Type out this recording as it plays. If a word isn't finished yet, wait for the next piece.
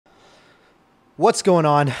What's going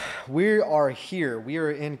on? We are here. We are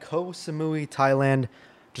in Koh Samui, Thailand.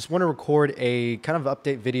 Just want to record a kind of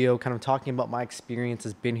update video, kind of talking about my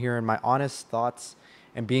experiences being here and my honest thoughts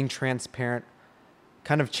and being transparent,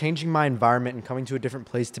 kind of changing my environment and coming to a different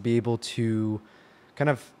place to be able to kind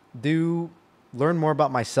of learn more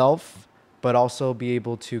about myself, but also be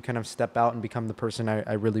able to kind of step out and become the person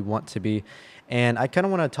I really want to be. And I kind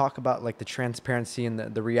of want to talk about like the transparency and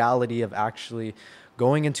the reality of actually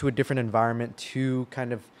going into a different environment to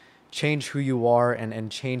kind of change who you are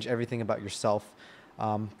and change everything about yourself.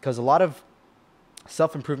 Because a lot of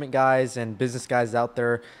self-improvement guys and business guys out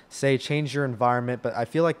there say change your environment, but I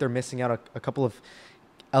feel like they're missing out a couple of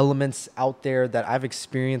elements out there that I've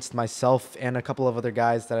experienced myself and a couple of other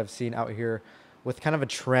guys that I've seen out here with kind of a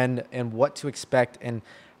trend and what to expect and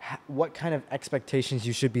what kind of expectations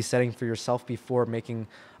you should be setting for yourself before making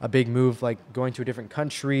a big move, like going to a different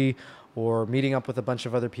country or meeting up with a bunch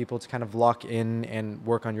of other people to kind of lock in and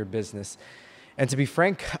work on your business. And to be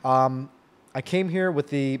frank, I came here with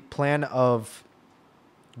the plan of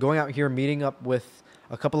going out here, meeting up with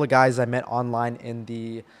a couple of guys I met online in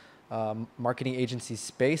the marketing agency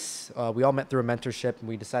space. We all met through a mentorship, and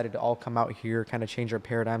we decided to all come out here, kind of change our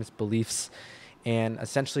paradigms, beliefs, and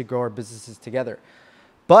essentially grow our businesses together.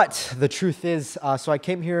 But the truth is, so I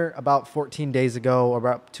came here about 14 days ago, or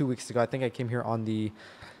about 2 weeks ago. I think I came here on the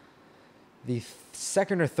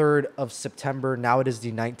 2nd or 3rd of September. Now it is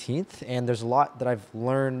the 19th, and there's a lot that I've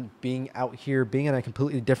learned being out here, being in a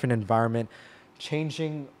completely different environment,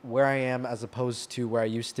 changing where I am as opposed to where I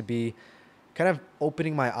used to be, kind of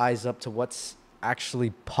opening my eyes up to what's actually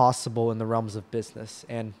possible in the realms of business.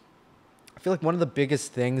 And I feel like one of the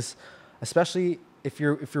biggest things, especially if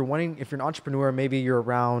you're an entrepreneur, maybe you're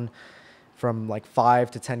around from like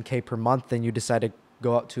 5 to 10K per month, and you decide to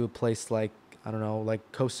go out to a place like, I don't know,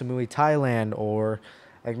 like Koh Samui, Thailand, or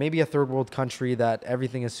like maybe a third world country that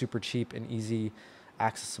everything is super cheap and easy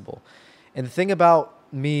accessible. And the thing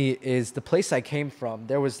about me is the place I came from,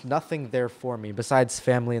 there was nothing there for me besides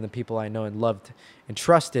family and the people I know and loved and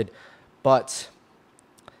trusted. But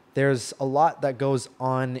there's a lot that goes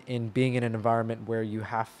on in being in an environment where you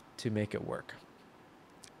have to make it work.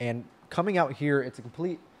 And coming out here, it's a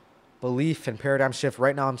complete belief and paradigm shift.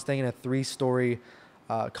 Right now, I'm staying in a 3-story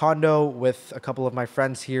condo with a couple of my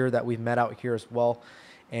friends here that we've met out here as well.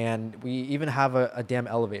 And we even have a damn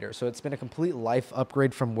elevator. So it's been a complete life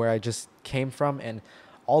upgrade from where I just came from, and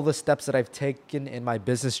all the steps that I've taken in my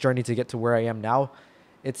business journey to get to where I am now.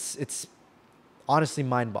 It's honestly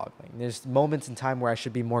mind-boggling. There's moments in time where I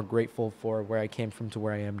should be more grateful for where I came from to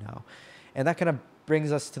where I am now. And that kind of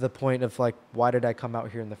brings us to the point of like, why did I come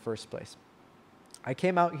out here in the first place? I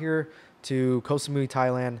came out here to Koh Samui,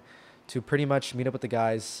 Thailand, to pretty much meet up with the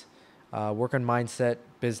guys, work on mindset,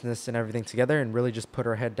 business, and everything together, and really just put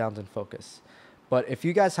our head down and focus. But if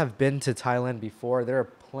you guys have been to Thailand before, there are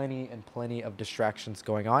plenty and plenty of distractions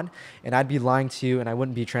going on, and I'd be lying to you, and I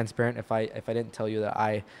wouldn't be transparent if I didn't tell you that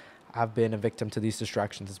I have been a victim to these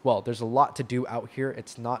distractions as well. There's a lot to do out here.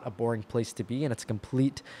 It's not a boring place to be, and it's a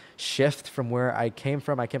complete shift from where I came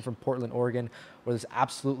from. I came from Portland, Oregon, where there's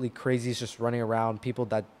absolutely crazies just running around, people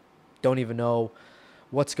that don't even know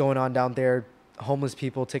what's going on down there, homeless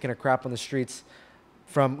people taking a crap on the streets.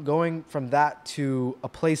 From going from that to a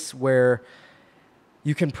place where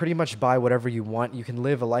you can pretty much buy whatever you want. You can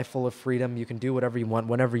live a life full of freedom. You can do whatever you want,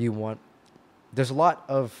 whenever you want. There's a lot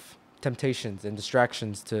of temptations and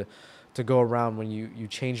distractions to go around when you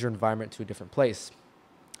change your environment to a different place.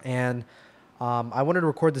 And I wanted to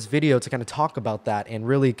record this video to kind of talk about that and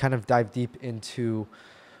really kind of dive deep into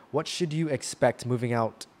what should you expect moving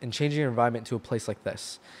out and changing your environment to a place like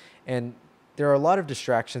this. And there are a lot of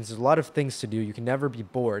distractions. There's a lot of things to do. You can never be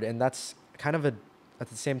bored. And that's kind of at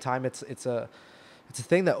the same time, it's a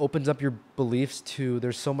thing that opens up your beliefs to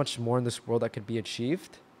there's so much more in this world that could be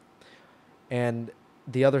achieved. And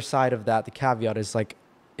the other side of that, the caveat is like,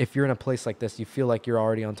 if you're in a place like this, you feel like you're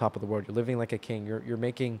already on top of the world. You're living like a king. You're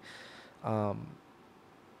making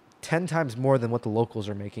 10 times more than what the locals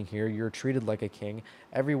are making here. You're treated like a king.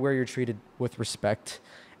 Everywhere you're treated with respect,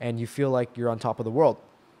 and you feel like you're on top of the world.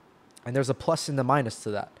 And there's a plus and a minus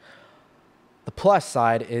to that. The plus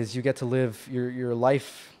side is you get to live your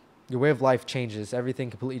life, your way of life changes. Everything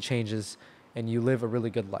completely changes, and you live a really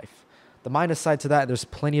good life. The minus side to that, there's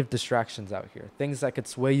plenty of distractions out here, things that could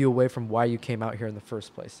sway you away from why you came out here in the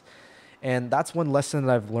first place. And that's one lesson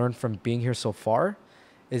that I've learned from being here so far,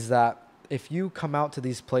 is that if you come out to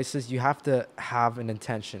these places, you have to have an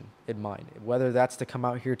intention in mind, whether that's to come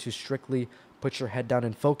out here to strictly put your head down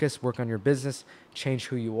and focus, work on your business, change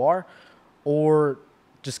who you are, or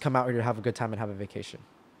just come out here to have a good time and have a vacation.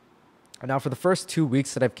 Now, for the first 2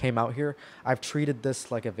 weeks that I've came out here, I've treated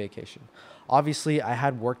this like a vacation. Obviously, I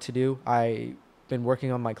had work to do. I've been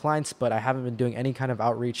working on my clients, but I haven't been doing any kind of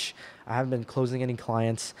outreach. I haven't been closing any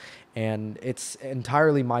clients, and it's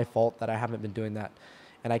entirely my fault that I haven't been doing that.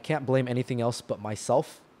 And I can't blame anything else but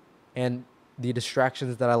myself and the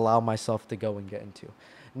distractions that I allow myself to go and get into.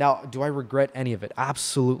 Now, do I regret any of it?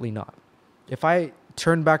 Absolutely not. If I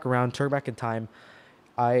turn back around, turn back in time,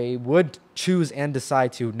 I would choose and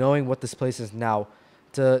decide to, knowing what this place is now,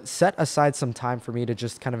 to set aside some time for me to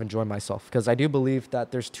just kind of enjoy myself. Because I do believe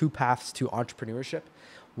that there's two paths to entrepreneurship.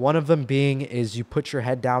 One of them being is you put your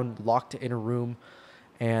head down, locked in a room,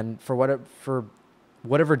 and for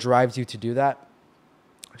whatever drives you to do that,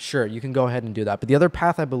 sure, you can go ahead and do that. But the other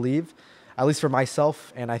path, I believe, at least for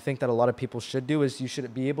myself, and I think that a lot of people should do, is you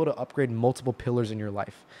should be able to upgrade multiple pillars in your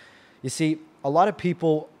life. You see, a lot of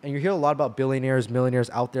people, and you hear a lot about billionaires, millionaires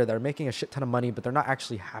out there that are making a shit ton of money, but they're not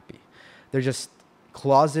actually happy. They're just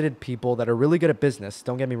closeted people that are really good at business.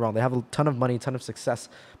 Don't get me wrong. They have a ton of money, ton of success.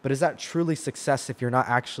 But is that truly success if you're not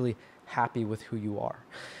actually happy with who you are?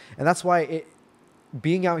 And that's why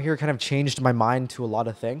being out here kind of changed my mind to a lot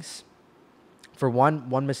of things. For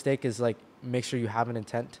one mistake is like, make sure you have an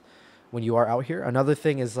intent when you are out here. Another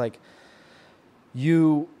thing is like,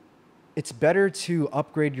 it's better to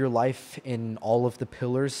upgrade your life in all of the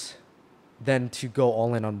pillars than to go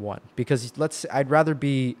all in on one. Because I'd rather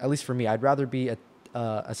be, at least for me, I'd rather be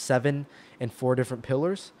a 7 in 4 different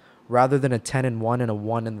pillars rather than a 10 in 1 and a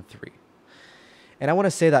 1 in the 3. And I want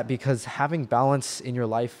to say that because having balance in your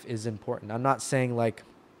life is important. I'm not saying like,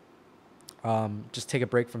 just take a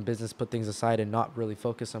break from business, put things aside and not really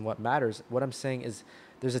focus on what matters. What I'm saying is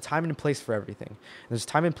there's a time and place for everything. There's a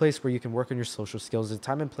time and place where you can work on your social skills. There's a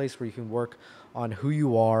time and place where you can work on who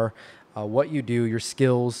you are, what you do, your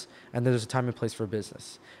skills, and there's a time and place for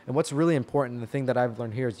business. And what's really important, the thing that I've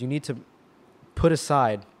learned here, is you need to put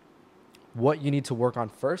aside what you need to work on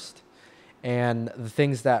first and the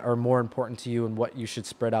things that are more important to you and what you should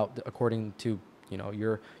spread out according to,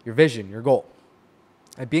 your vision, your goal.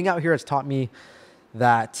 And being out here has taught me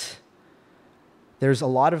that there's a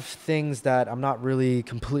lot of things that I'm not really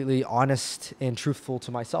completely honest and truthful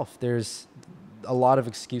to myself. There's a lot of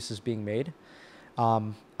excuses being made.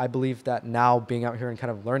 I believe that now being out here and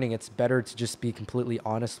kind of learning, it's better to just be completely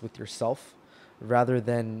honest with yourself rather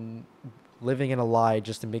than living in a lie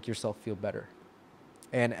just to make yourself feel better.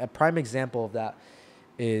 And a prime example of that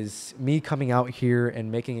is me coming out here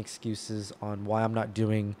and making excuses on why I'm not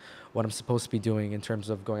doing what I'm supposed to be doing in terms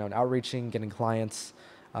of going out and outreaching, getting clients,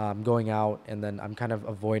 going out, and then I'm kind of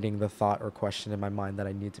avoiding the thought or question in my mind that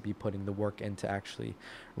I need to be putting the work in to actually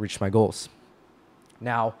reach my goals.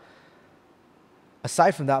 Now,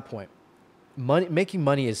 aside from that point, making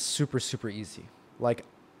money is super, super easy. Like,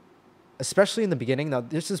 especially in the beginning. Now,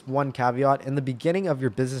 this is one caveat. In the beginning of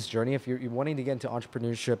your business journey, if you're wanting to get into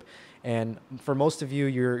entrepreneurship, and for most of you,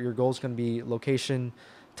 your goal is going to be location,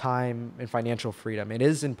 time, and financial freedom. It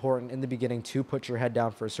is important in the beginning to put your head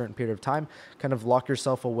down for a certain period of time, kind of lock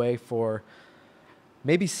yourself away for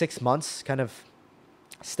maybe 6 months, kind of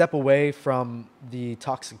step away from the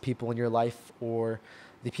toxic people in your life or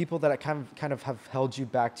the people that kind of have held you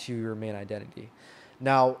back to your main identity.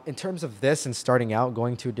 Now, in terms of this and starting out,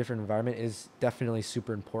 going to a different environment is definitely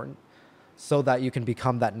super important so that you can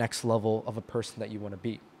become that next level of a person that you want to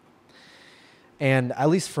be. And at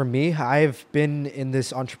least for me, I've been in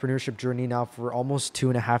this entrepreneurship journey now for almost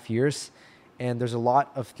 2.5 years. And there's a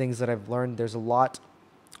lot of things that I've learned. There's a lot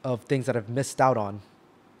of things that I've missed out on.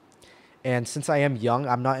 And since I am young,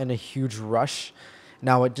 I'm not in a huge rush.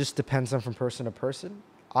 Now, it just depends on from person to person.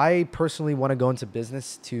 I personally want to go into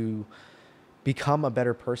business to become a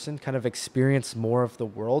better person, kind of experience more of the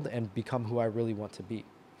world and become who I really want to be.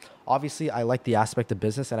 Obviously, I like the aspect of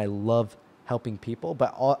business and I love helping people,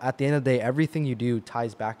 but at the end of the day, everything you do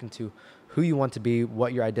ties back into who you want to be,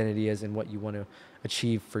 what your identity is, and what you want to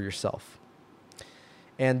achieve for yourself.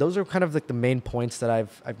 And those are kind of like the main points that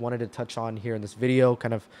I've wanted to touch on here in this video,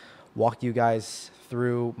 kind of walk you guys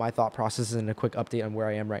through my thought processes and a quick update on where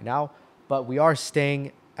I am right now. But we are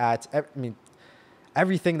staying at,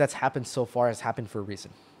 everything that's happened so far has happened for a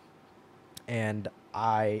reason. And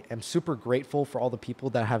I am super grateful for all the people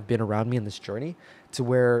that have been around me in this journey to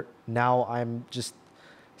where now I'm just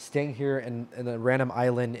staying here in a random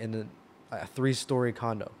island in a 3-story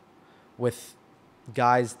condo with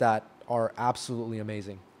guys that are absolutely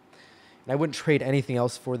amazing. And I wouldn't trade anything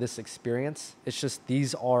else for this experience. It's just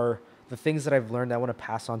these are the things that I've learned that I want to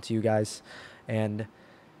pass on to you guys. And,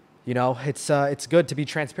 it's good to be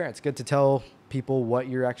transparent. It's good to tell people what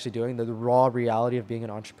you're actually doing, the raw reality of being an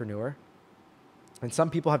entrepreneur. And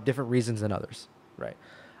some people have different reasons than others, right?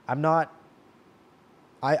 I'm not,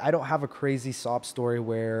 I don't have a crazy sob story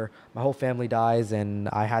where my whole family dies and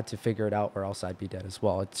I had to figure it out or else I'd be dead as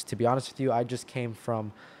well. It's, to be honest with you, I just came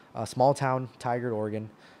from a small town, Tigard,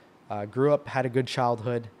 Oregon. Grew up, had a good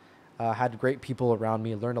childhood, had great people around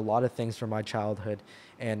me, learned a lot of things from my childhood.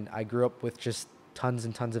 And I grew up with just tons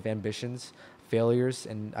and tons of ambitions, failures,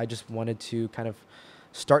 and I just wanted to kind of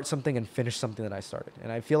start something and finish something that I started.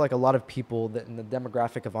 And I feel like a lot of people that in the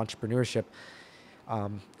demographic of entrepreneurship,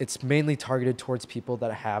 it's mainly targeted towards people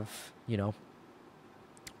that have, you know,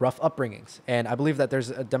 rough upbringings. And I believe that there's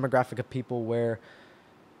a demographic of people where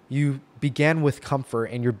you began with comfort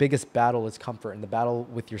and your biggest battle is comfort and the battle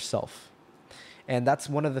with yourself. And that's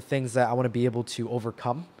one of the things that I want to be able to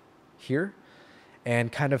overcome here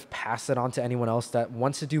and kind of pass it on to anyone else that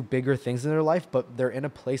wants to do bigger things in their life, but they're in a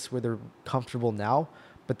place where they're comfortable now,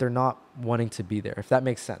 but they're not wanting to be there, if that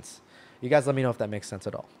makes sense. You guys let me know if that makes sense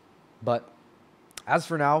at all. But as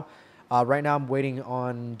for now, right now I'm waiting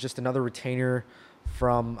on just another retainer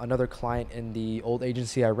from another client in the old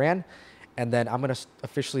agency I ran. And then I'm going to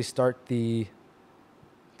officially start the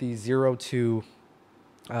 0 to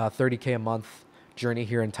 30K a month journey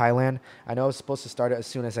here in Thailand. I know I was supposed to start it as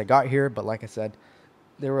soon as I got here, but like I said,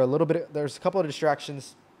 there's a couple of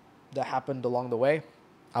distractions that happened along the way.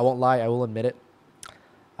 I won't lie, I will admit it.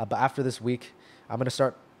 But after this week, I'm going to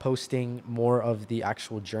start posting more of the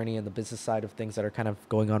actual journey and the business side of things that are kind of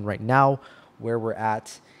going on right now, where we're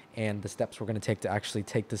at, and the steps we're going to take to actually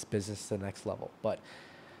take this business to the next level. But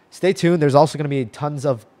stay tuned. There's also going to be tons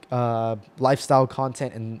of lifestyle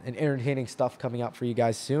content and entertaining stuff coming out for you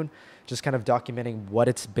guys soon. Just kind of documenting what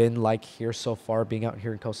it's been like here so far, being out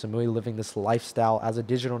here in Koh Samui, living this lifestyle as a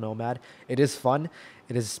digital nomad. It is fun.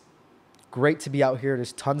 It is great to be out here.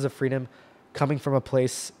 There's tons of freedom coming from a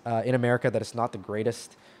place in America that is not the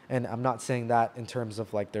greatest. And I'm not saying that in terms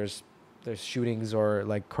of like there's shootings or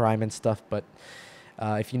like crime and stuff, but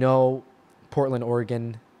if you know Portland,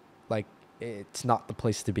 Oregon, like it's not the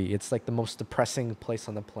place to be. It's like the most depressing place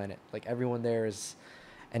on the planet. Like everyone there is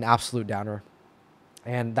an absolute downer.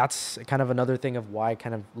 And that's kind of another thing of why I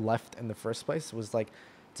kind of left in the first place, was like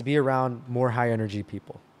to be around more high energy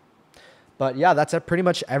people. But yeah, that's pretty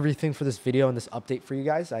much everything for this video and this update for you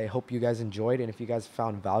guys. I hope you guys enjoyed. And if you guys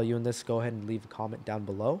found value in this, go ahead and leave a comment down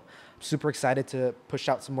below. I'm super excited to push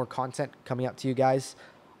out some more content coming out to you guys,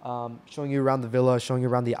 showing you around the villa, showing you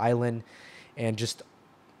around the island, and just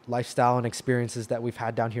lifestyle and experiences that we've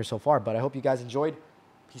had down here so far. But I hope you guys enjoyed.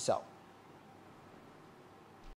 Peace out.